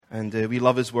And we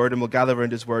love His Word, and we'll gather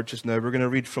around His Word just now. We're going to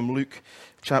read from Luke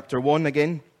chapter 1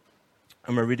 again,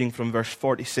 and we're reading from verse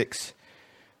 46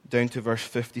 down to verse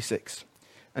 56.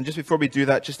 And just before we do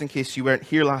that, just in case you weren't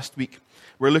here last week,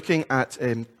 we're looking at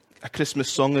a Christmas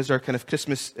song as our kind of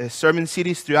Christmas sermon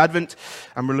series through Advent,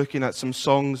 and we're looking at some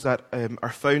songs that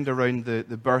are found around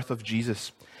the birth of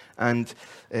Jesus. And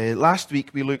last week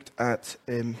we looked at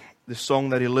the song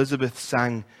that Elizabeth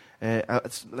sang.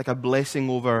 It's like a blessing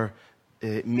over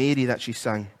Mary that she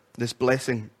sang. This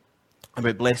blessing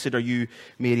about blessed are you,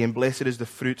 Mary, and blessed is the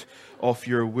fruit of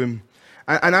your womb.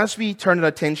 And as we turn our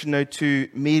attention now to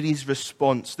Mary's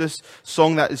response, this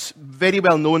song that is very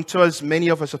well known to us, many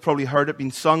of us have probably heard it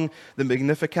being sung, the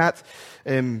Magnificat.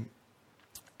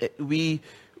 We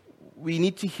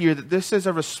need to hear that this is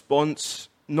a response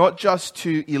not just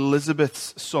to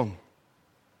Elizabeth's song,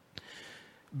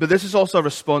 but this is also a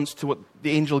response to what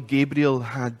the angel Gabriel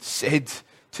had said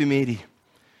to Mary.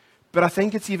 But I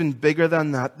think it's even bigger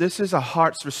than that. This is a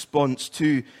heart's response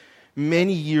to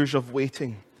many years of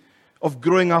waiting, of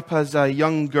growing up as a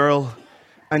young girl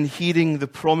and hearing the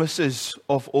promises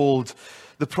of old,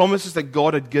 the promises that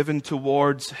God had given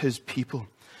towards His people.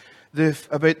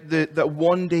 That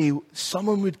one day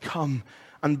someone would come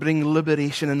and bring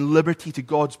liberation and liberty to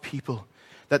God's people,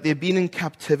 that they've been in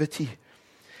captivity.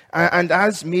 And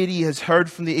as Mary has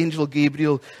heard from the angel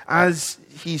Gabriel, as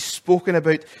he's spoken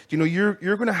about, you're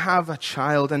going to have a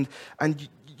child, and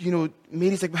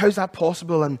Mary's like, how's that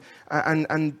possible? And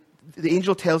the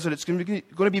angel tells her it's going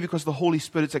to be because of the Holy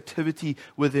Spirit's activity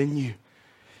within you.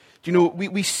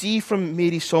 We see from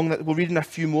Mary's song that we'll read in a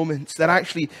few moments that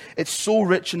actually it's so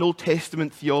rich in Old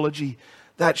Testament theology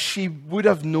that she would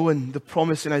have known the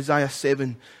promise in Isaiah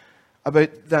 7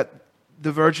 about that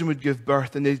the virgin would give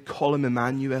birth and they'd call him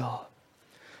Emmanuel.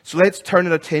 So let's turn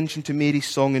our attention to Mary's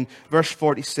song in verse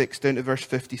 46 down to verse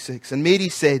 56. And Mary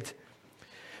said,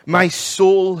 "My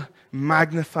soul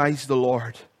magnifies the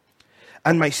Lord,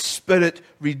 and my spirit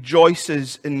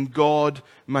rejoices in God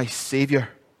my Saviour.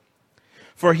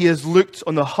 For He has looked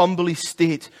on the humble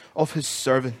estate of His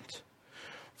servant.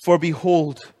 For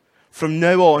behold, from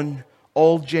now on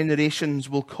all generations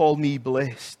will call me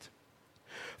blessed.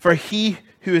 For He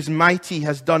who is mighty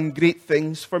has done great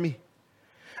things for me,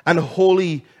 and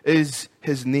holy is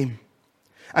His name.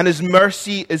 And His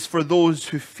mercy is for those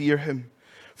who fear Him,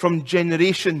 from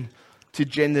generation to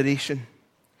generation.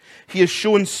 He has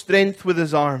shown strength with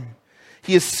His arm.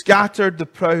 He has scattered the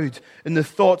proud in the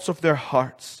thoughts of their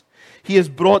hearts. He has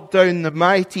brought down the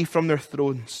mighty from their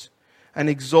thrones and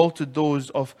exalted those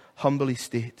of humble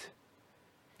estate.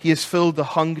 He has filled the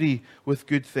hungry with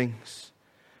good things,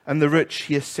 and the rich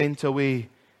He has sent away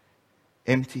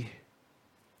empty.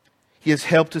 He has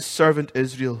helped His servant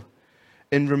Israel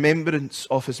in remembrance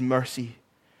of His mercy,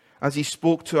 as He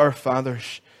spoke to our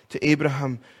fathers, to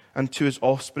Abraham, and to his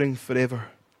offspring forever."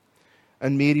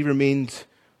 And Mary remained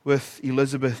with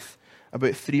Elizabeth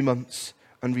about 3 months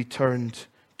and returned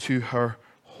to her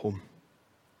home.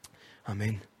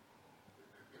 Amen.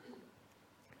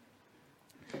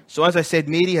 So as I said,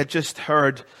 Mary had just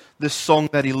heard this song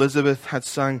that Elizabeth had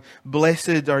sung,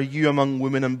 "Blessed are you among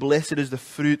women, and blessed is the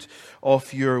fruit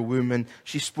of your womb." And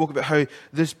she spoke about how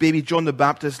this baby, John the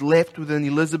Baptist, leapt within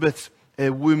Elizabeth's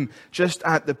womb just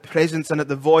at the presence and at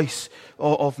the voice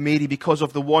of Mary because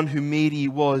of the one who Mary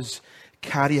was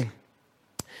carrying.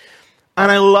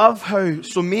 And I love how,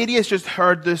 so Mary has just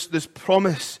heard this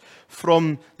promise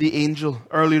from the angel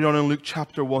earlier on in Luke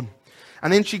chapter 1.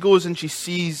 And then she goes and she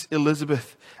sees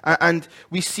Elizabeth. And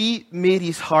we see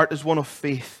Mary's heart as one of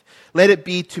faith. "Let it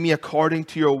be to me according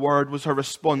to your word," was her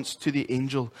response to the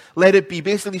angel. Let it be.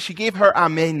 Basically, she gave her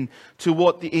amen to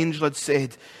what the angel had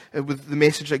said with the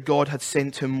message that God had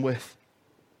sent him with.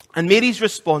 And Mary's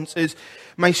response is,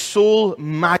 "My soul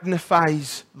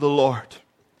magnifies the Lord,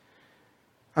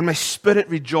 and my spirit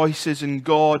rejoices in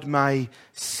God my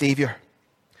Saviour."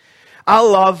 I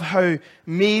love how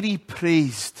Mary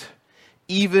praised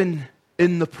even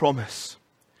in the promise.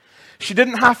 She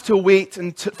didn't have to wait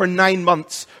for 9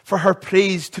 months for her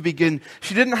praise to begin.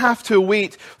 She didn't have to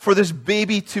wait for this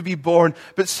baby to be born.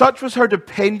 But such was her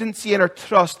dependency and her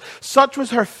trust, such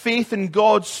was her faith in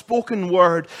God's spoken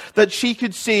word, that she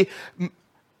could say,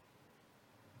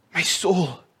 "My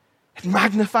soul, it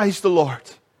magnifies the Lord."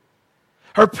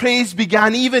 Her praise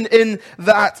began even in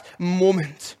that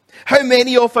moment. How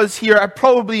many of us here,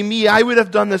 probably me, I would have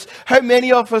done this. How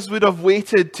many of us would have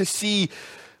waited to see,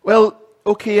 well,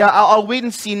 okay, I'll wait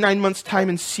and see 9 months' time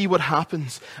and see what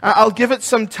happens. I'll give it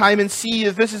some time and see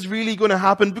if this is really going to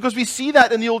happen. Because we see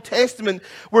that in the Old Testament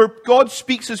where God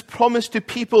speaks His promise to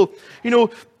people.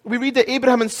 We read that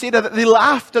Abraham and Sarah, that they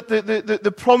laughed at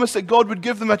the promise that God would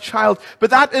give them a child.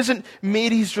 But that isn't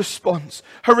Mary's response.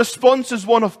 Her response is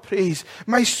one of praise.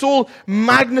 My soul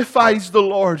magnifies the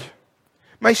Lord.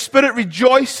 My spirit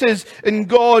rejoices in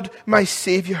God, my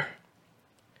Savior.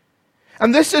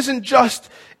 And this isn't just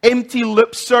empty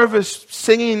lip service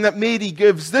singing that Mary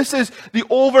gives. This is the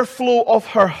overflow of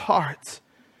her heart.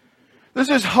 This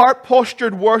is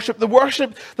heart-postured worship, the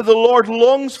worship that the Lord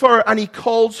longs for and He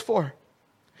calls for.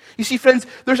 You see, friends,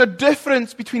 there's a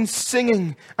difference between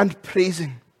singing and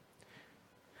praising.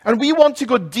 And we want to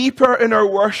go deeper in our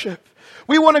worship.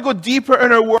 We want to go deeper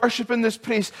in our worship in this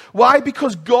place. Why?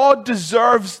 Because God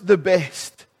deserves the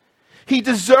best. He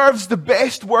deserves the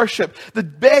best worship, the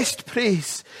best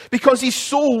praise, because He's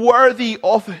so worthy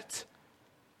of it.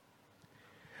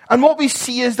 And what we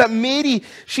see is that Mary,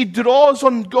 she draws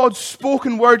on God's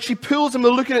spoken word. She pulls him to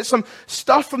looking at some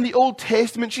stuff from the Old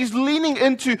Testament. She's leaning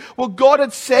into what God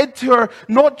had said to her,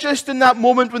 not just in that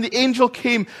moment when the angel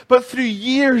came, but through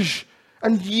years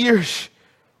and years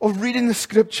of reading the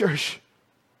Scriptures.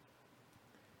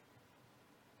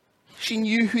 She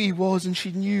knew who He was and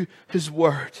she knew His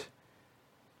word.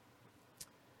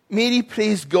 Mary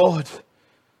praised God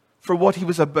for what He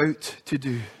was about to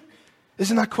do.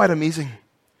 Isn't that quite amazing?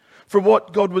 For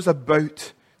what God was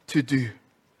about to do.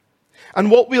 And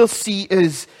what we'll see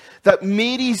is that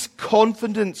Mary's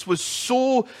confidence was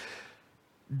so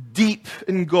deep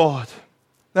in God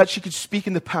that she could speak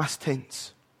in the past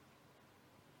tense.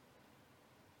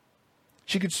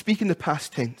 She could speak in the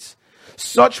past tense.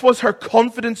 Such was her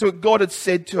confidence in what God had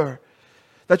said to her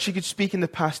that she could speak in the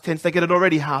past tense, like it had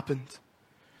already happened.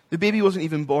 The baby wasn't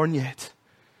even born yet,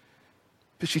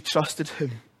 but she trusted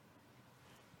Him.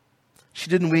 She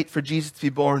didn't wait for Jesus to be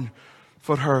born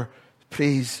for her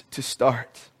praise to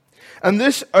start. And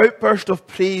this outburst of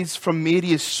praise from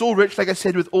Mary is so rich, like I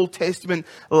said, with Old Testament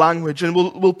language. And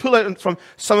we'll pull out from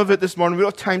some of it this morning. We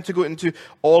don't have time to go into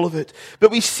all of it. But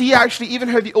we see actually even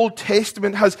how the Old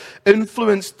Testament has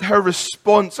influenced her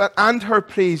response and her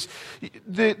praise.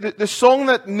 The song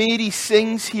that Mary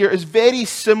sings here is very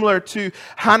similar to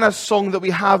Hannah's song that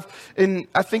we have in,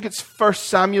 I think it's 1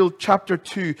 Samuel chapter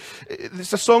 2.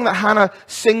 It's a song that Hannah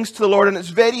sings to the Lord, and it's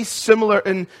very similar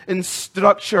in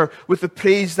structure with the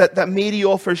praise that Mary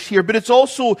offers here. But it's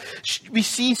also, we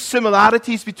see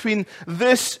similarities between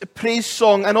this praise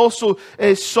song and also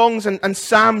songs and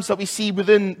psalms that we see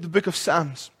within the book of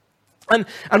Psalms. And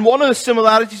one of the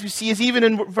similarities we see is even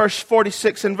in verse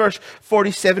 46 and verse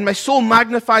 47. My soul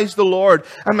magnifies the Lord,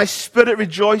 and my spirit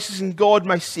rejoices in God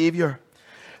my Savior.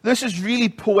 This is really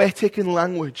poetic in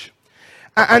language.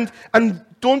 And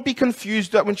don't be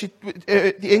confused that when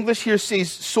the English here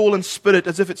says soul and spirit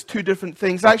as if it's two different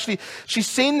things. Actually, she's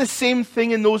saying the same thing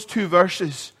in those two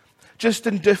verses, just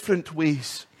in different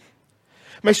ways.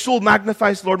 My soul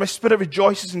magnifies the Lord, my spirit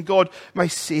rejoices in God, my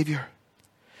Savior.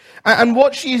 And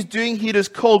what she is doing here is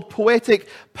called poetic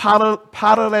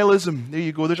parallelism. There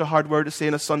you go, there's a hard word to say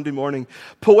on a Sunday morning.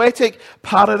 Poetic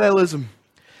parallelism.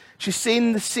 She's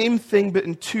saying the same thing but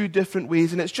in two different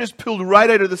ways, and it's just pulled right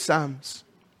out of the Psalms.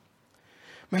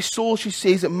 My soul, she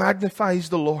says, it magnifies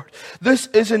the Lord. This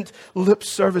isn't lip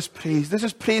service praise. This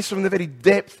is praise from the very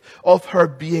depth of her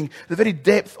being, the very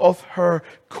depth of her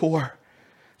core.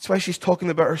 That's why she's talking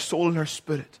about her soul and her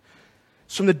spirit.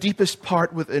 It's from the deepest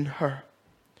part within her.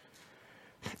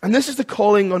 And this is the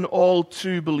calling on all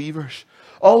true believers,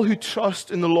 all who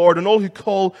trust in the Lord and all who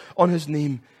call on His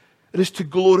name. It is to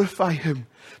glorify Him,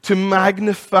 to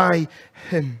magnify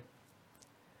Him.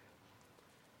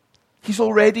 He's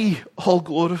already all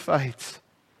glorified.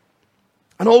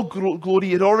 And all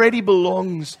glory, it already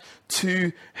belongs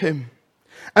to Him.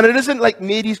 And it isn't like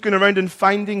Mary's going around and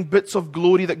finding bits of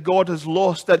glory that God has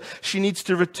lost that she needs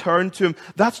to return to Him.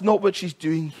 That's not what she's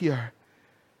doing here.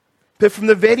 But from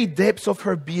the very depths of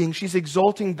her being, she's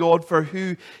exalting God for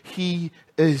who He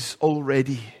is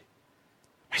already.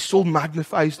 My soul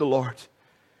magnifies the Lord.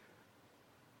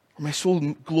 My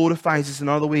soul glorifies is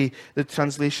another way the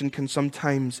translation can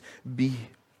sometimes be.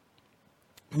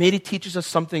 Mary teaches us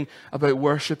something about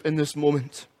worship in this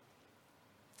moment.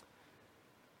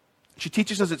 She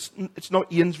teaches us it's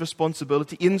not Ian's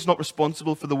responsibility. Ian's not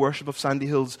responsible for the worship of Sandy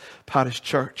Hills Parish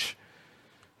Church.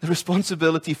 The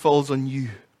responsibility falls on you.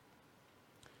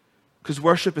 Because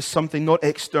worship is something not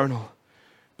external,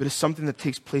 but it's something that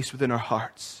takes place within our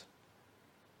hearts.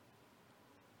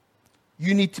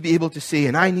 You need to be able to say,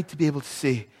 and I need to be able to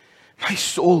say, my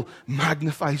soul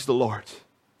magnifies the Lord.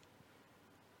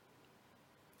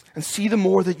 And see, the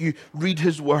more that you read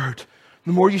His Word,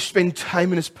 the more you spend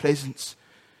time in His presence,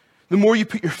 the more you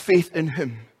put your faith in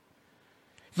Him,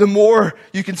 the more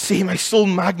you can say, my soul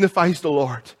magnifies the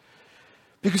Lord.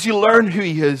 Because you learn who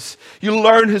He is. You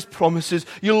learn His promises.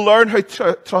 You learn how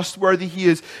trustworthy He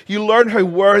is. You learn how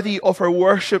worthy of our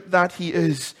worship that He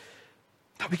is.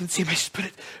 That we can say, my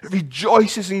spirit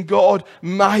rejoices in God,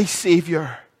 my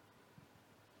Savior.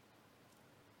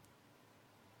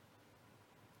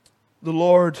 The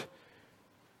Lord,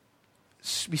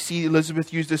 we see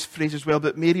Elizabeth use this phrase as well,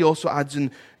 but Mary also adds in,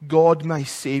 God my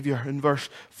Savior, in verse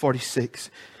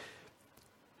 46.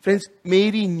 Friends,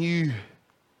 Mary knew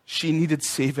she needed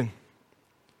saving.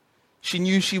 She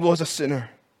knew she was a sinner.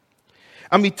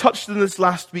 And we touched on this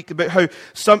last week about how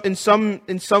in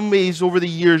some ways over the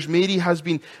years, Mary has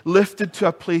been lifted to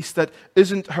a place that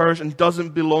isn't hers and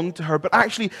doesn't belong to her. But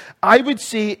actually, I would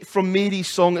say from Mary's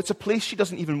song, it's a place she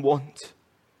doesn't even want.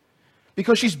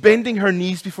 Because she's bending her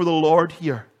knees before the Lord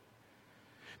here.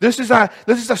 This is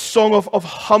a song of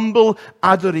humble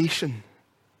adoration.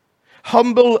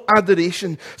 Humble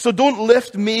adoration. So don't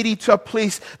lift Mary to a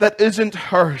place that isn't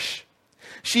hers.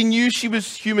 She knew she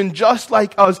was human just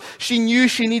like us. She knew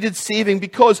she needed saving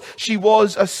because she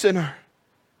was a sinner.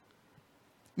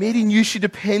 Mary knew she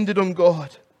depended on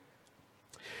God.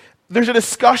 There's a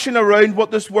discussion around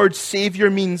what this word Savior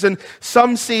means, and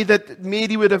some say that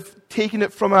Mary would have taken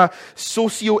it from a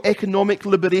socio-economic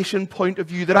liberation point of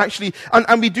view. That actually,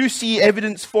 and we do see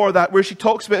evidence for that, where she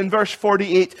talks about in verse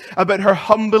 48 about her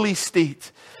humble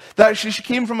estate. That actually she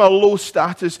came from a low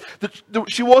status, that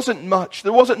she wasn't much.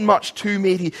 There wasn't much to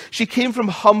Mary. She came from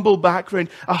a humble background,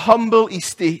 a humble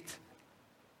estate.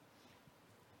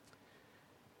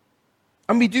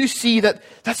 And we do see that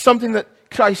that's something that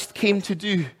Christ came to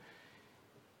do.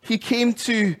 He came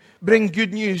to bring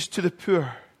good news to the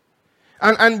poor.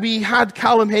 And we had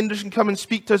Callum Henderson come and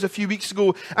speak to us a few weeks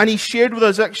ago, and he shared with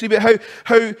us actually about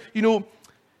how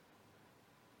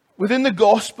within the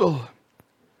gospel,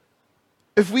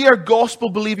 if we are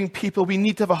gospel-believing people, we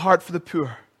need to have a heart for the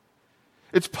poor.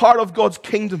 It's part of God's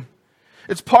kingdom.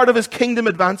 It's part of His kingdom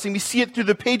advancing. We see it through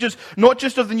the pages, not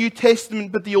just of the New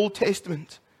Testament, but the Old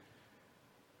Testament.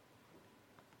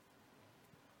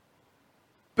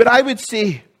 But I would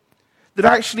say that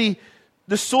actually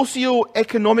the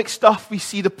socio-economic stuff we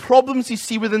see, the problems we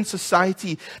see within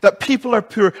society, that people are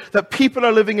poor, that people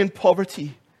are living in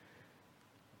poverty,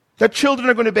 that children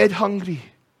are going to bed hungry,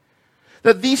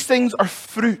 that these things are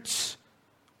fruits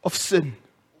of sin.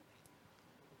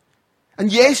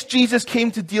 And yes, Jesus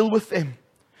came to deal with them.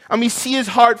 And we see His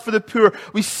heart for the poor.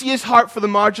 We see His heart for the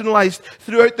marginalized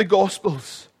throughout the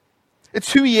Gospels.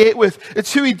 It's who He ate with.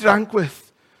 It's who He drank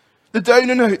with. The down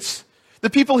and outs. The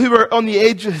people who were on the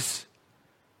edges.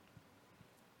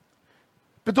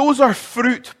 But those are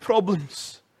fruit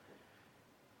problems.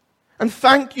 And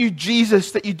thank you,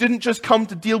 Jesus, that you didn't just come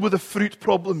to deal with the fruit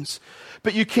problems,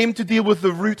 but you came to deal with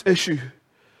the root issue,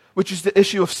 which is the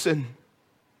issue of sin.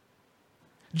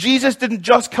 Jesus didn't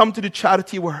just come to do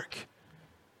charity work.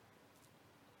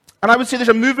 And I would say there's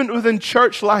a movement within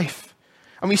church life.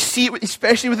 And we see it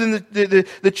especially within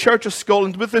the Church of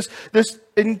Scotland with this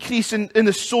increase in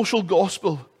the social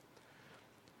gospel.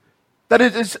 That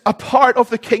it is a part of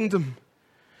the kingdom.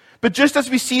 But just as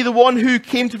we see the one who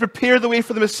came to prepare the way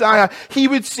for the Messiah, He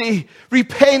would say,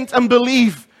 repent and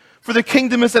believe, for the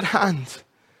kingdom is at hand.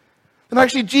 And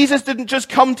actually Jesus didn't just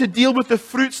come to deal with the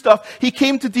fruit stuff. He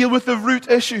came to deal with the root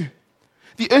issue.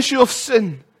 The issue of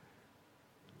sin.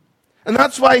 And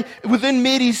that's why within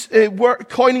Mary's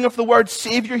coining of the word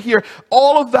Savior here,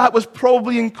 all of that was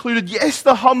probably included. Yes,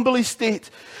 the humble estate.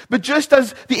 But just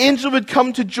as the angel would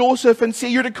come to Joseph and say,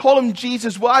 you're to call him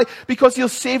Jesus. Why? Because he'll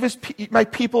save my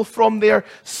people from their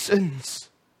sins.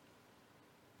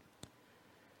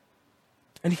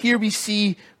 And here we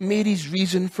see Mary's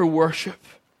reason for worship.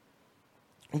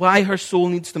 Why her soul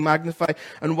needs to magnify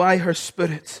and why her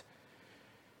spirit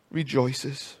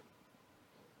rejoices.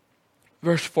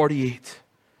 Verse 48,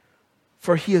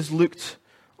 for He has looked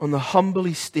on the humble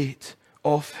estate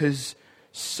of His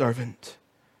servant.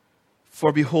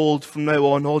 For behold, from now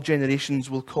on, all generations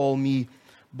will call me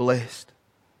blessed.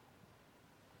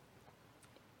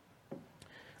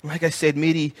 Like I said,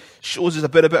 Mary shows us a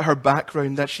bit about her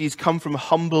background, that she's come from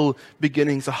humble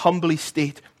beginnings, a humble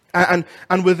estate. And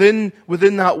within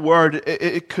that word,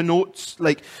 it connotes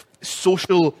like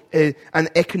social and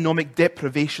economic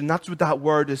deprivation. That's what that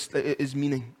word is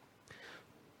meaning.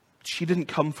 She didn't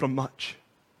come from much.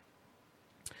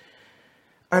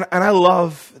 And I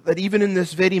love that even in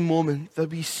this very moment that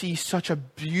we see such a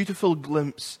beautiful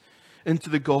glimpse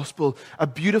into the gospel, a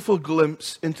beautiful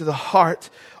glimpse into the heart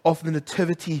of the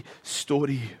nativity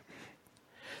story.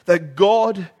 That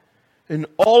God, in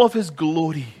all of His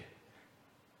glory,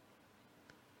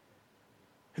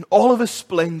 in all of his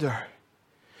splendor,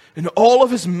 in all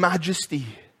of his majesty,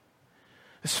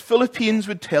 as Philippians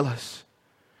would tell us,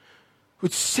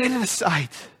 would set it aside.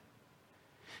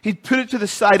 He'd put it to the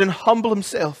side and humble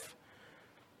himself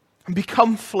and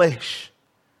become flesh.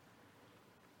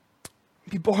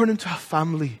 Be born into a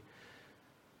family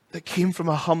that came from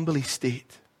a humble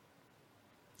estate.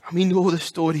 And we know the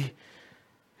story. He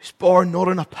was born not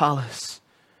in a palace,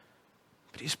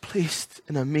 but he's placed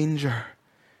in a manger.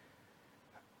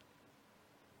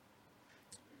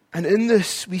 And in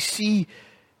this we see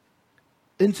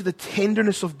into the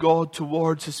tenderness of God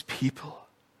towards his people.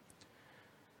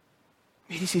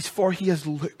 He says, for he has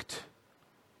looked.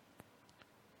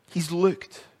 He's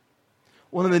looked.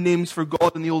 One of the names for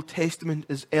God in the Old Testament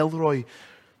is El Roi,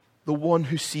 the one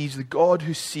who sees, the God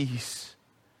who sees.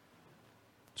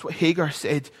 That's what Hagar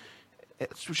said.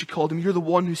 That's what she called him. You're the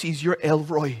one who sees. You're El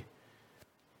Roi.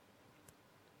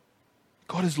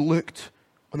 God has looked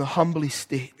on the humble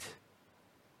estate.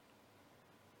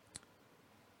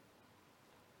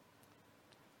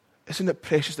 Isn't it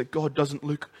precious that God doesn't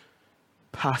look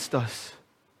past us,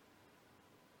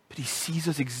 but he sees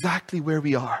us exactly where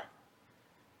we are?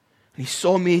 And he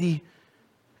saw Mary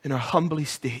in her humble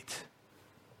estate,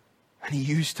 and he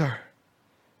used her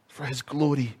for his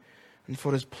glory and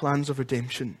for his plans of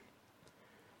redemption.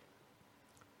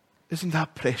 Isn't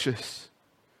that precious?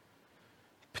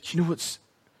 But you know what's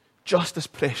just as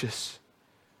precious?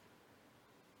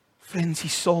 Friends, he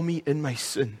saw me in my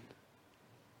sin.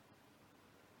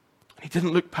 He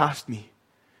didn't look past me,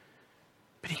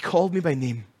 but he called me by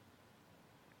name.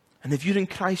 And if you're in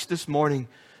Christ this morning,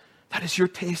 that is your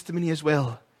testimony as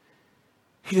well.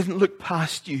 He didn't look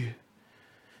past you,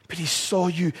 but he saw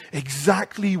you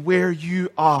exactly where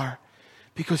you are,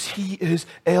 because he is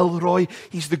El Roi.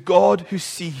 He's the God who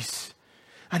sees.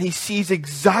 And he sees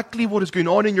exactly what is going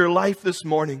on in your life this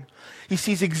morning. He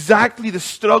sees exactly the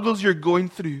struggles you're going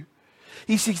through.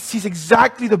 He sees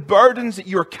exactly the burdens that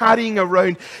you're carrying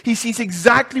around. He sees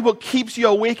exactly what keeps you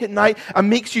awake at night and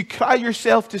makes you cry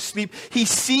yourself to sleep. He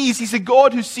sees. He's a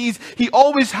God who sees. He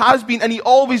always has been and he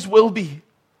always will be.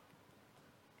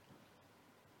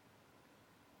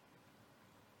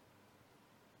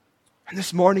 And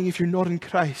this morning, if you're not in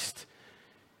Christ,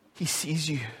 he sees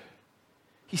you.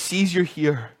 He sees you're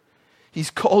here. He's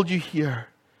called you here.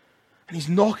 And he's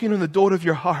knocking on the door of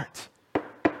your heart.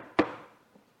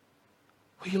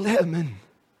 Will you let him in?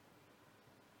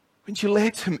 Won't you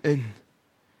let him in?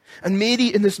 And Mary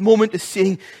in this moment is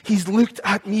saying, he's looked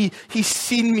at me, he's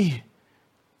seen me.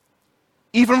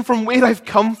 Even from where I've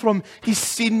come from, he's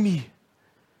seen me.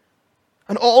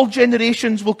 And all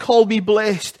generations will call me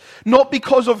blessed, not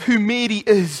because of who Mary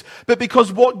is, but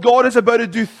because what God is about to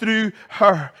do through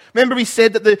her. Remember we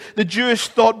said that the Jewish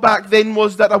thought back then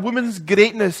was that a woman's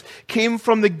greatness came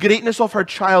from the greatness of her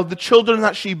child, the children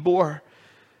that she bore.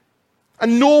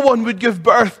 And no one would give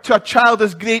birth to a child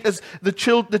as great as the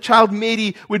child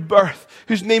Mary would birth,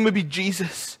 whose name would be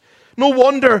Jesus. No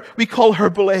wonder we call her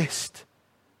blessed.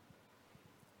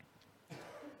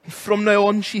 And from now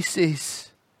on, she says,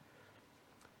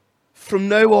 from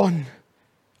now on,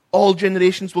 all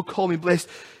generations will call me blessed.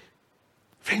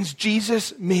 Friends,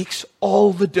 Jesus makes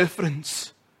all the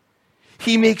difference.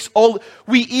 He makes all.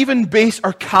 We even base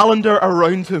our calendar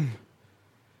around him.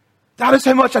 That is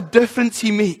how much a difference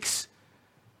he makes.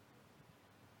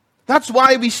 That's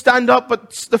why we stand up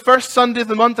at the first Sunday of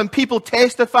the month and people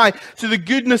testify to the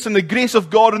goodness and the grace of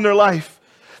God in their life.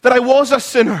 That I was a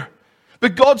sinner,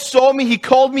 but God saw me, he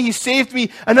called me, he saved me,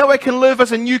 and now I can live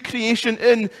as a new creation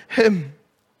in him.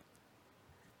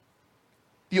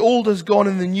 The old has gone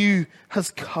and the new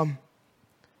has come.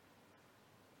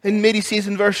 And Mary says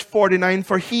in verse 49,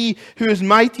 for he who is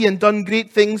mighty and done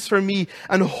great things for me,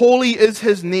 and holy is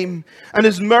his name, and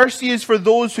his mercy is for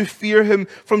those who fear him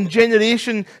from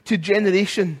generation to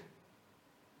generation.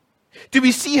 Do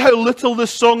we see how little this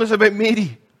song is about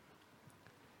Mary?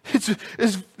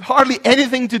 It's hardly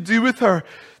anything to do with her.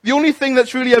 The only thing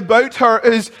that's really about her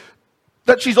is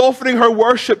that she's offering her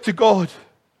worship to God.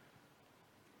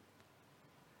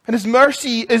 And his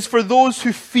mercy is for those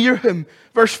who fear him.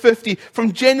 Verse 50,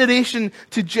 from generation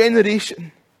to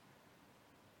generation.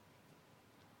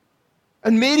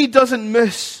 And Mary doesn't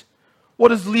miss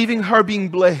what is leaving her being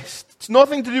blessed. It's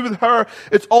nothing to do with her.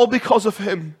 It's all because of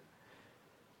him.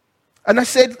 And I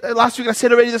said last week, I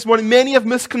said already this morning, many have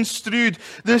misconstrued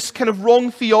this kind of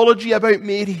wrong theology about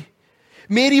Mary.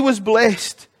 Mary was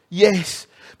blessed, yes,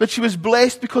 but she was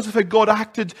blessed because of how God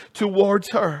acted towards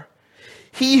her.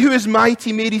 He who is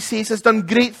mighty, Mary says, has done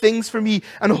great things for me,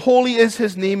 and holy is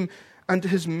his name, and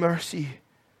his mercy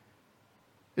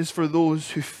is for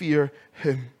those who fear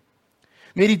him.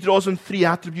 Mary draws on three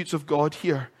attributes of God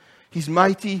here. He's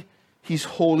mighty, He's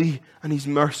holy, and He's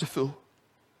merciful.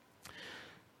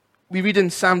 We read in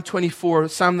Psalm 24, a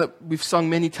psalm that we've sung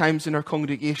many times in our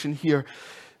congregation here.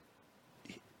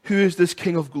 Who is this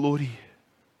King of glory?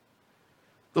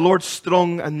 The Lord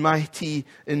strong and mighty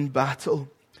in battle.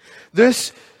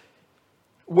 This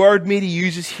word Mary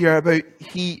uses here about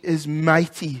He is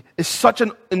mighty is such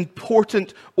an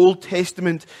important Old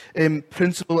Testament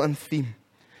principle and theme.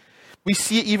 We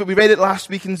see it even, we read it last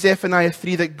week in Zephaniah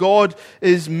 3, that God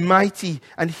is mighty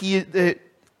and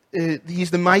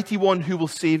He's the mighty one who will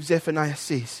save, Zephaniah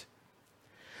says.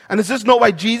 And is this not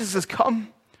why Jesus has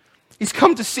come? He's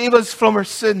come to save us from our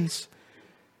sins.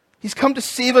 He's come to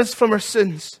save us from our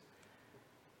sins.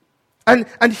 And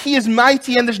He is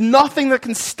mighty, and there's nothing that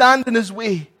can stand in His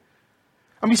way.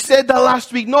 And we said that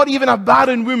last week. Not even a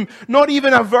barren womb, not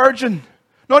even a virgin,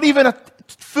 not even a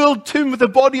full tomb with the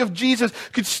body of Jesus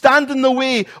could stand in the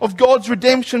way of God's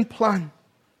redemption plan.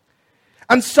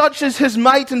 And such is His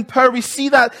might and power. We see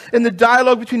that in the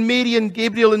dialogue between Mary and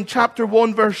Gabriel in chapter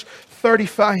 1, verse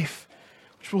 35,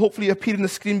 which will hopefully appear on the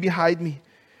screen behind me.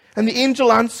 And the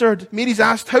angel answered, Mary's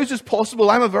asked, how is this possible?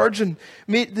 I'm a virgin.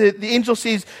 The angel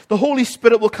says, the Holy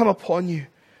Spirit will come upon you,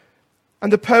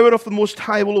 and the power of the Most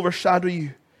High will overshadow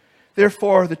you.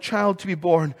 Therefore, the child to be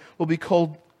born will be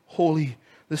called Holy,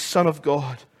 the Son of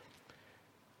God.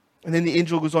 And then the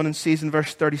angel goes on and says in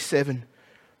verse 37,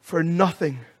 for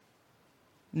nothing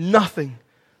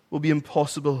will be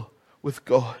impossible with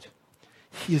God.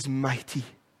 He is mighty.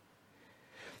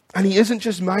 And He isn't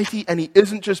just mighty and He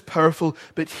isn't just powerful,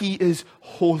 but He is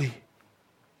holy.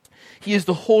 He is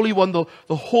the Holy One, the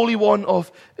Holy One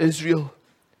of Israel.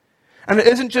 And it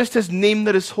isn't just His name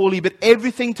that is holy, but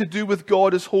everything to do with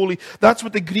God is holy. That's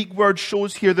what the Greek word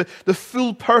shows here, the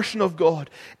full person of God.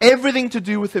 Everything to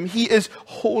do with Him. He is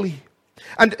holy.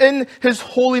 And in His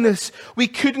holiness, we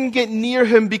couldn't get near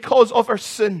Him because of our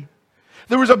sin.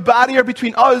 There was a barrier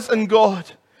between us and God,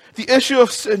 the issue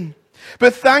of sin.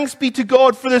 But thanks be to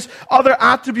God for this other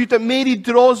attribute that Mary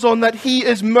draws on, that He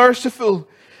is merciful.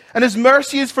 And His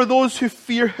mercy is for those who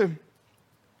fear Him.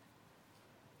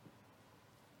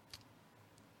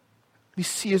 We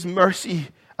see His mercy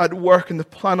at work in the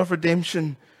plan of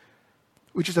redemption,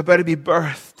 which is about to be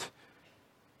birthed,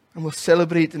 and we'll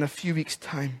celebrate in a few weeks'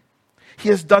 time. He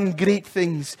has done great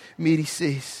things, Mary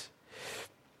says.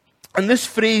 And this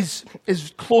phrase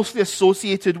is closely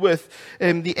associated with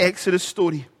the Exodus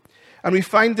story. And we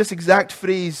find this exact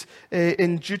phrase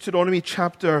in Deuteronomy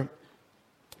chapter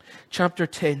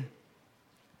 10.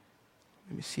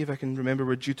 Let me see if I can remember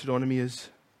where Deuteronomy is.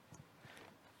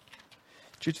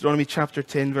 Deuteronomy chapter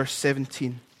 10, verse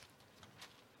 17.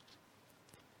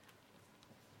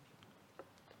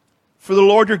 For the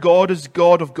Lord your God is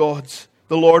God of gods,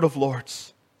 the Lord of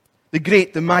lords, the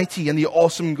great, the mighty, and the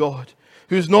awesome God,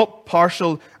 who is not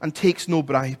partial and takes no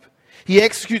bribe. He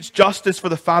executes justice for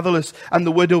the fatherless and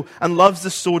the widow, and loves the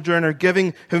sojourner,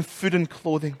 giving him food and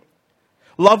clothing.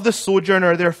 Love the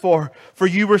sojourner, therefore, for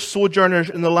you were sojourners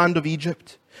in the land of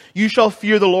Egypt. You shall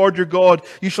fear the Lord your God.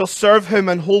 You shall serve Him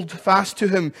and hold fast to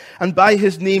Him, and by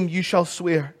His name you shall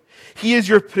swear. He is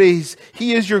your praise.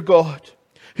 He is your God,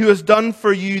 who has done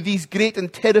for you these great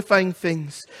and terrifying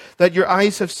things that your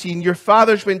eyes have seen. Your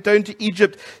fathers went down to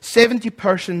Egypt, 70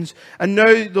 persons, and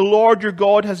now the Lord your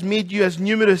God has made you as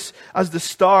numerous as the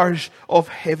stars of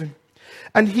heaven.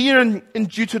 And here in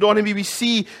Deuteronomy, we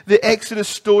see the Exodus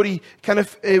story kind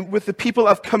of with the people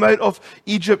that have come out of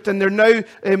Egypt, and they're now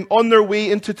on their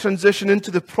way into transition into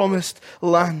the promised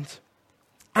land.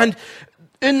 And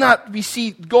in that, we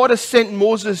see God has sent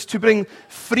Moses to bring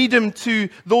freedom to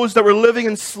those that were living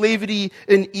in slavery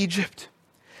in Egypt.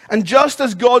 And just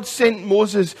as God sent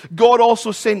Moses, God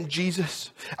also sent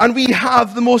Jesus. And we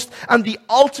have the most and the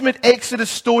ultimate Exodus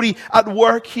story at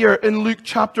work here in Luke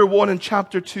chapter 1 and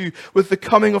chapter 2 with the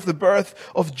coming of the birth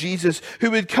of Jesus,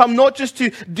 who would come not just to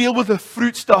deal with the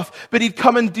fruit stuff, but He'd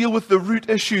come and deal with the root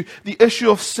issue, the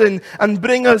issue of sin, and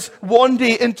bring us one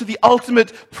day into the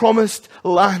ultimate promised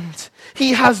land.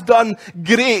 He has done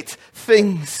great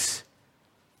things.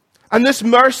 And this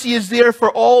mercy is there for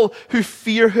all who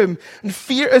fear Him. And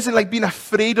fear isn't like being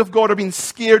afraid of God or being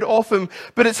scared of Him,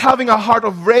 but it's having a heart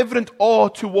of reverent awe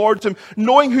towards Him,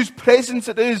 knowing whose presence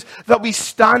it is that we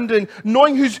stand in,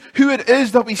 knowing who it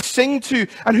is that we sing to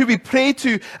and who we pray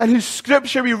to and whose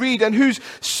scripture we read and whose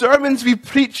sermons we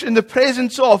preach in the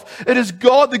presence of. It is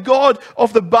God, the God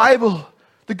of the Bible,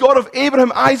 the God of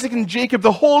Abraham, Isaac, and Jacob,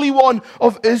 the Holy One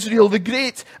of Israel, the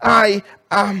great I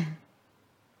Am.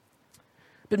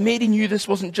 But Mary knew this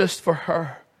wasn't just for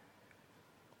her.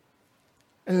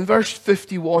 And in verse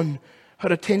 51,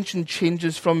 her attention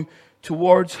changes from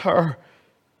towards her,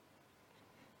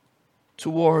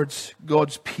 towards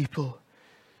God's people.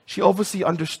 She obviously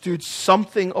understood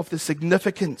something of the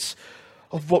significance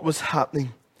of what was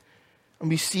happening. And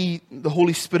we see the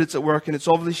Holy Spirit's at work, and it's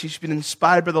obvious she's been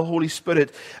inspired by the Holy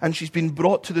Spirit, and she's been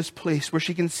brought to this place where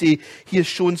she can say, He has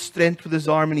shown strength with His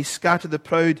arm, and He scattered the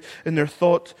proud in their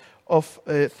thoughts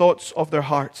of their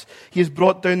hearts. He has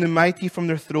brought down the mighty from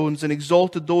their thrones and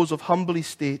exalted those of humble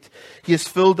estate. He has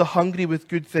filled the hungry with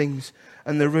good things,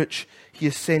 and the rich He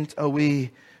has sent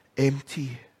away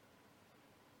empty.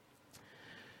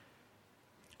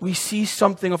 We see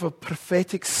something of a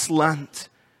prophetic slant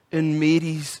in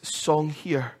Mary's song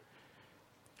here,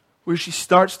 where she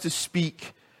starts to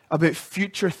speak about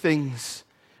future things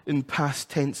in past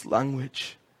tense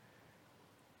language.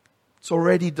 It's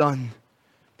already done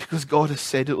because God has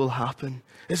said it will happen.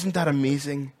 Isn't that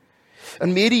amazing?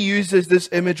 And Mary uses this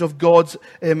image of God's,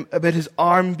 about His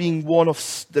arm being one of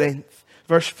strength.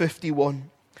 Verse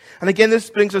 51. And again, this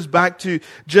brings us back to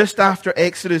just after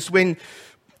Exodus, when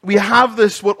we have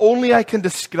this, what only I can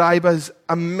describe as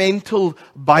a mental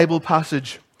Bible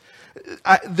passage.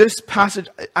 This passage,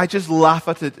 I just laugh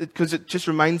at it because it just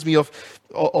reminds me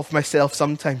of myself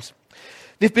sometimes.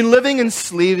 They've been living in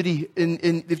slavery.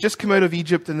 They've just come out of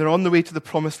Egypt and they're on the way to the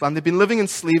Promised Land. They've been living in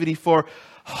slavery for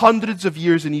hundreds of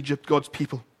years in Egypt, God's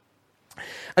people.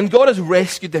 And God has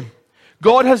rescued them.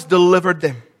 God has delivered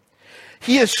them.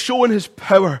 He has shown His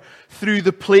power through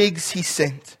the plagues He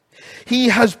sent. He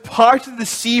has parted the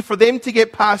sea for them to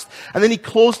get past, and then He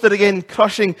closed it again,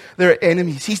 crushing their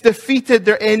enemies. He's defeated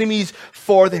their enemies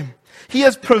for them. He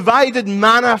has provided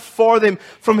manna for them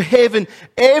from heaven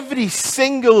every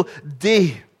single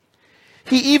day.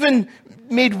 He even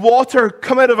made water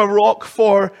come out of a rock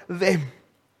for them.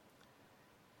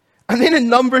 And then in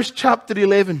Numbers chapter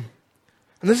 11,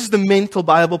 and this is the mental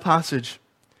Bible passage,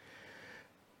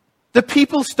 the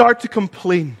people start to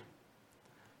complain.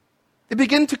 They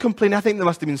begin to complain. I think they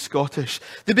must have been Scottish.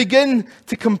 They begin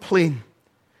to complain.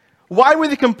 Why were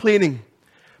they complaining?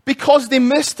 Because they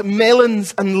missed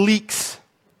melons and leeks.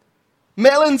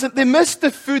 They missed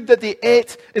the food that they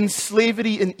ate in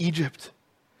slavery in Egypt.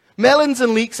 Melons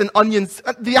and leeks and onions.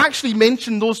 They actually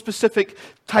mentioned those specific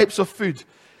types of food.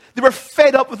 They were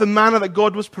fed up with the manna that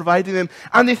God was providing them.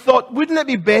 And they thought, wouldn't it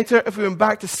be better if we went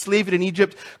back to slavery in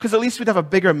Egypt? Because at least we'd have a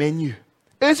bigger menu.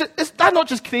 Is that not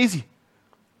just crazy?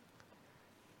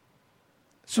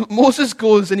 So Moses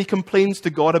goes and he complains to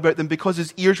God about them because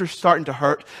his ears were starting to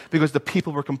hurt because the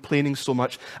people were complaining so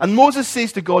much. And Moses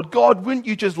says to God, God, wouldn't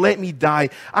you just let me die?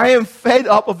 I am fed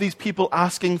up of these people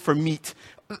asking for meat.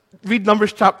 Read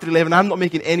Numbers chapter 11. I'm not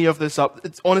making any of this up.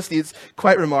 Honestly, it's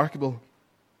quite remarkable.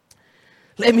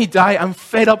 Let me die. I'm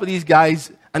fed up with these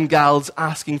guys and gals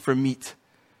asking for meat.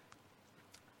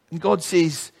 And God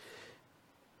says,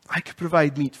 I could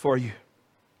provide meat for you.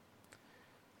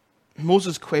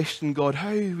 Moses questioned God,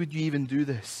 how would you even do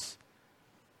this?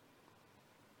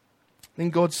 Then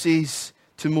God says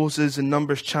to Moses in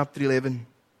Numbers chapter 11,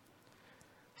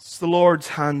 it's the Lord's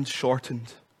hand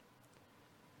shortened.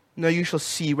 Now you shall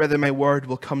see whether my word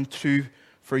will come true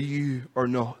for you or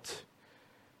not.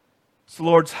 It's the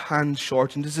Lord's hand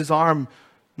shortened. Is His arm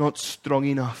not strong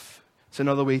enough? It's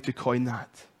another way to coin that.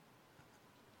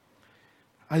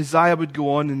 Isaiah would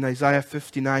go on in Isaiah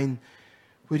 59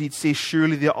 where he'd say,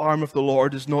 surely the arm of the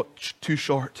Lord is not too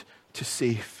short to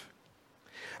save.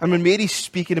 And when Mary's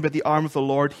speaking about the arm of the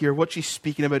Lord here, what she's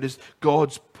speaking about is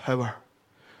God's power.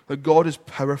 That God is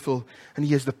powerful and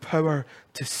He has the power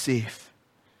to save.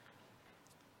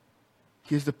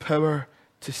 He has the power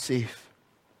to save.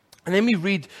 And then we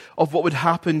read of what would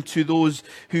happen to those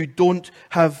who don't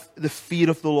have the fear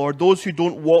of the Lord, those who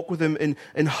don't walk with Him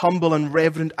in humble and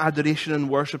reverent adoration and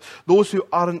worship, those who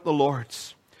aren't the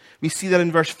Lord's. We see that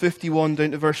in verse 51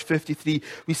 down to verse 53.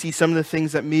 We see some of the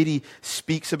things that Mary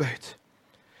speaks about.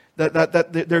 That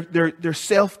they're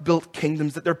self-built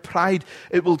kingdoms, that their pride,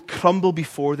 it will crumble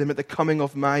before them at the coming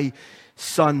of my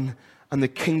Son and the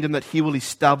kingdom that He will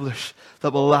establish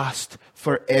that will last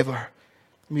forever.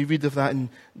 And we read of that in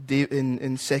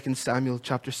 2 Samuel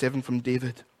chapter 7 from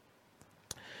David.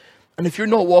 And if you're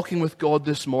not walking with God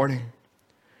this morning,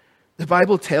 the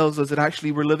Bible tells us that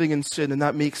actually we're living in sin and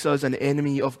that makes us an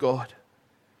enemy of God.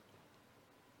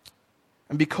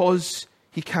 And because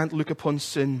He can't look upon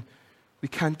sin, we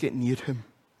can't get near Him.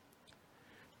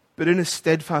 But in His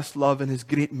steadfast love and His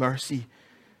great mercy,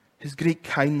 His great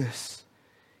kindness,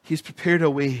 He has prepared a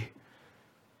way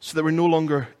so that we're no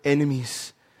longer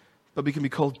enemies, but we can be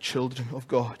called children of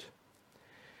God.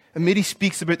 And Mary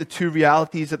speaks about the two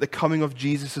realities that the coming of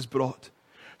Jesus has brought.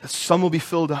 That some will be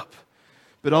filled up,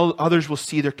 but all others will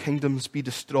see their kingdoms be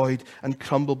destroyed and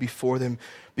crumble before them,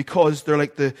 because they're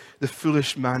like the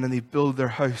foolish man, and they build their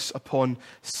house upon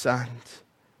sand.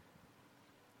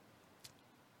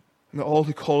 And that all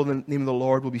who call on the name of the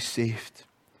Lord will be saved.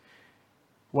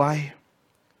 Why?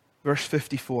 Verse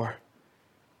 54.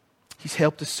 He's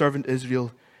helped his servant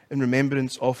Israel in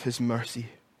remembrance of his mercy.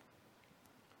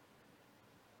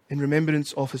 In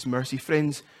remembrance of his mercy.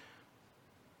 Friends,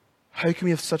 how can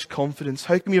we have such confidence?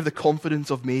 How can we have the confidence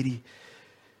of Mary?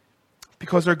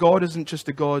 Because our God isn't just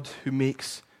a God who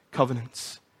makes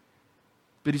covenants,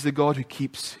 but He's the God who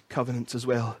keeps covenants as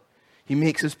well. He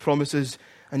makes His promises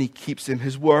and He keeps them.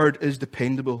 His word is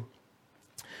dependable.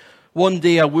 One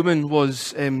day a woman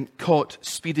was caught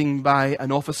speeding by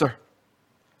an officer.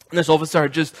 And this officer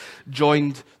had just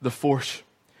joined the force.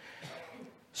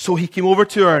 So he came over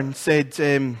to her and said,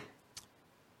 can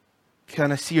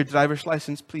I see your driver's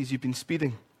license, please? You've been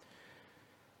speeding.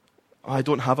 I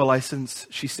don't have a license,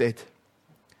 she said.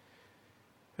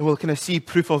 Well, can I see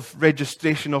proof of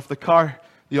registration of the car?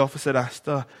 The officer asked.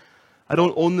 I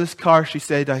don't own this car, she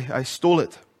said. I stole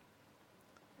it.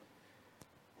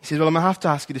 He said, well, I'm going to have to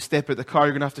ask you to step out the car.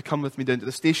 You're going to have to come with me down to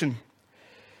the station.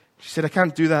 She said, I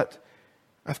can't do that.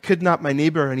 I've kidnapped my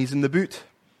neighbor and he's in the boot.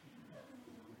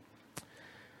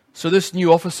 So this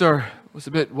new officer was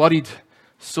a bit worried.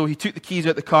 So he took the keys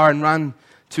out of the car and ran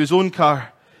to his own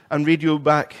car and radioed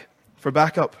back for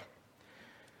backup.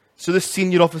 So this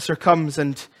senior officer comes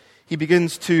and he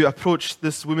begins to approach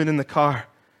this woman in the car.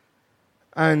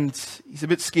 And he's a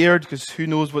bit scared because who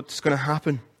knows what's going to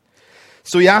happen.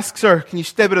 So he asks her, can you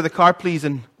step out of the car, please,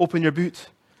 and open your boot?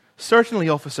 Certainly,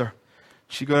 officer.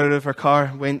 She got out of her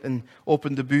car, went and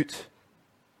opened the boot.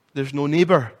 There's no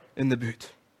neighbor in the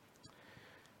boot.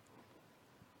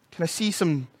 Can I see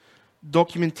some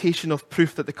documentation of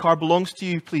proof that the car belongs to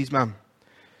you, please, ma'am?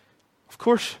 Of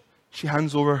course. She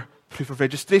hands over proof of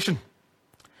registration.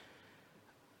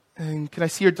 And can I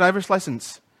see your driver's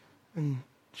license? And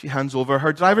she hands over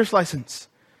her driver's license.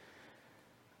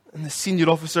 And the senior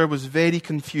officer was very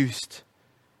confused.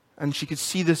 And she could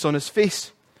see this on his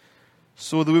face.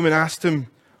 So the woman asked him,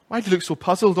 why do you look so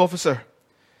puzzled, officer?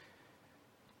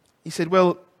 He said,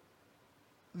 well,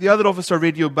 the other officer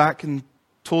radioed back and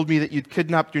told me that you'd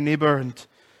kidnapped your neighbor and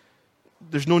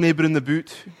there's no neighbor in the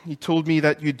boot. He told me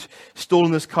that you'd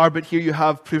stolen this car, but here you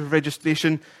have proof of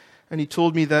registration. And he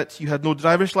told me that you had no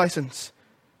driver's license.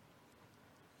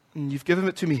 And you've given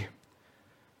it to me.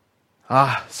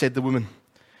 Ah, said the woman.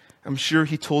 I'm sure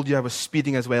he told you I was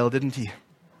speeding as well, didn't he?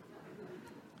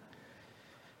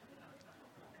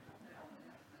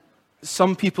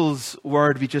 Some people's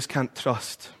word we just can't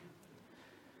trust.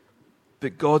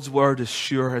 But God's word is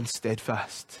sure and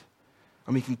steadfast.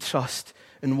 And we can trust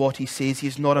in what He says. He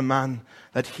is not a man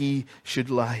that He should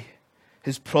lie.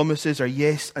 His promises are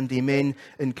yes and amen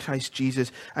in Christ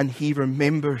Jesus. And He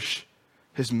remembers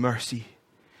His mercy.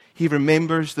 He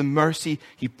remembers the mercy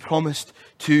He promised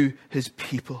to His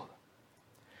people.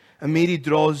 And Mary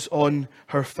draws on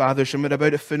her fathers, and we're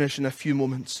about to finish in a few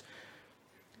moments.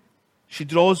 She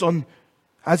draws on,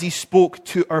 as He spoke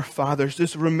to our fathers,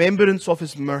 this remembrance of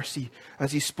His mercy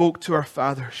as He spoke to our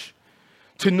fathers.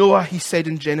 To Noah, He said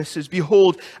in Genesis,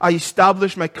 behold, I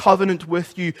establish my covenant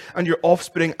with you and your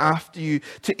offspring after you.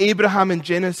 To Abraham in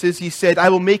Genesis, He said, I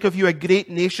will make of you a great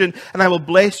nation, and I will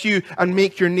bless you and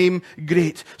make your name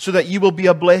great, so that you will be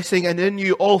a blessing, and in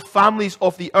you all families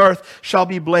of the earth shall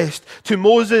be blessed. To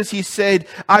Moses, He said,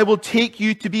 I will take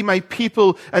you to be my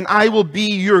people, and I will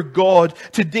be your God.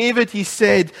 To David, He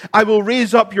said, I will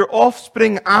raise up your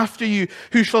offspring after you,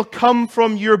 who shall come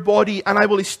from your body, and I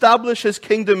will establish His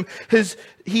kingdom.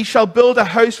 He shall build a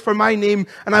house for my name,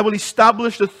 and I will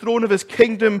establish the throne of His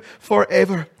kingdom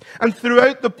forever. And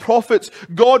throughout the prophets,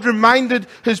 God reminded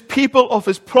His people of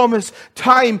His promise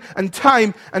time and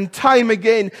time and time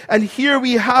again. And here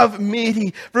we have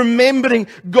Mary remembering,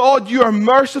 God, you are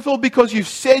merciful because you've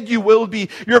said you will be.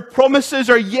 Your promises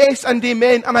are yes and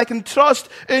amen, and I can trust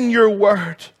in your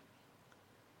word.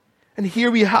 And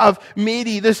here we have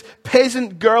Mary, this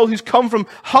peasant girl who's come from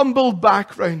humble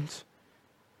background.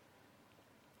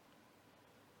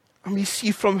 And we see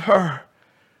from her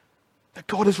that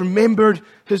God has remembered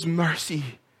His mercy,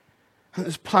 and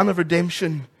His plan of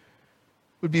redemption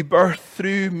would be birthed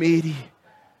through Mary.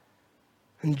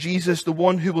 And Jesus, the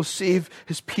one who will save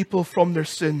His people from their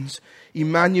sins,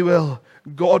 Emmanuel,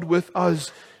 God with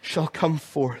us, shall come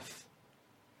forth.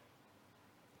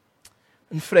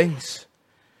 And friends,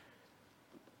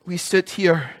 we sit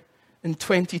here in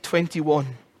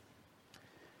 2021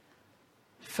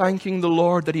 thanking the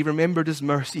Lord that He remembered His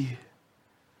mercy.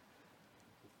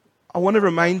 I want to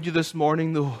remind you this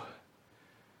morning, though,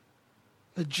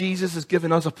 that Jesus has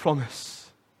given us a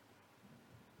promise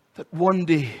that one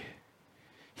day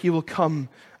He will come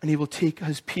and He will take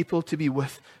His people to be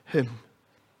with Him.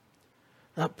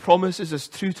 That promise is as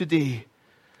true today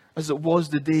as it was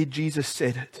the day Jesus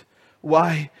said it.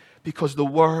 Why? Because the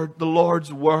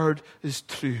Lord's word is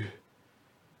true.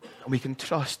 And we can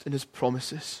trust in His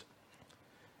promises.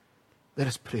 Let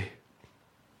us pray.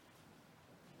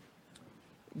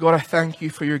 God, I thank You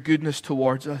for Your goodness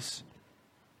towards us.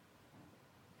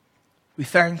 We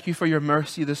thank You for Your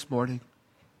mercy this morning.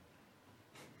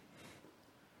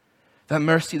 That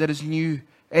mercy that is new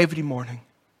every morning.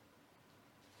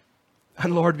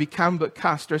 And Lord, we can but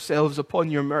cast ourselves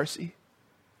upon Your mercy.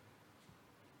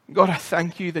 God, I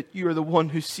thank You that You are the one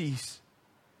who sees.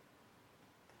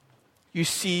 You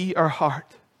see our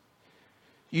heart.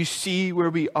 You see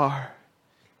where we are.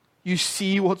 You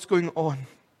see what's going on.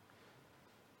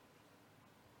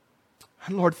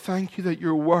 And Lord, thank You that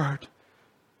Your word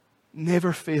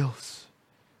never fails.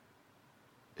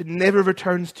 It never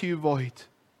returns to You void.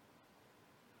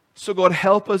 So God,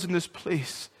 help us in this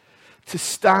place to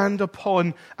stand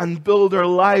upon and build our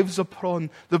lives upon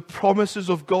the promises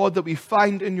of God that we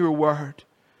find in Your word.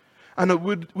 And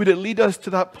would it lead us to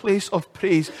that place of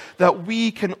praise that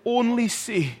we can only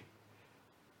say,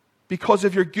 because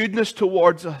of Your goodness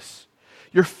towards us,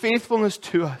 Your faithfulness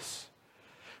to us,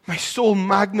 my soul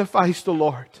magnifies the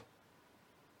Lord.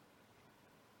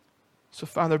 So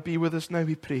Father, be with us now,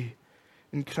 we pray,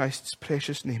 in Christ's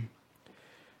precious name.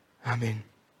 Amen.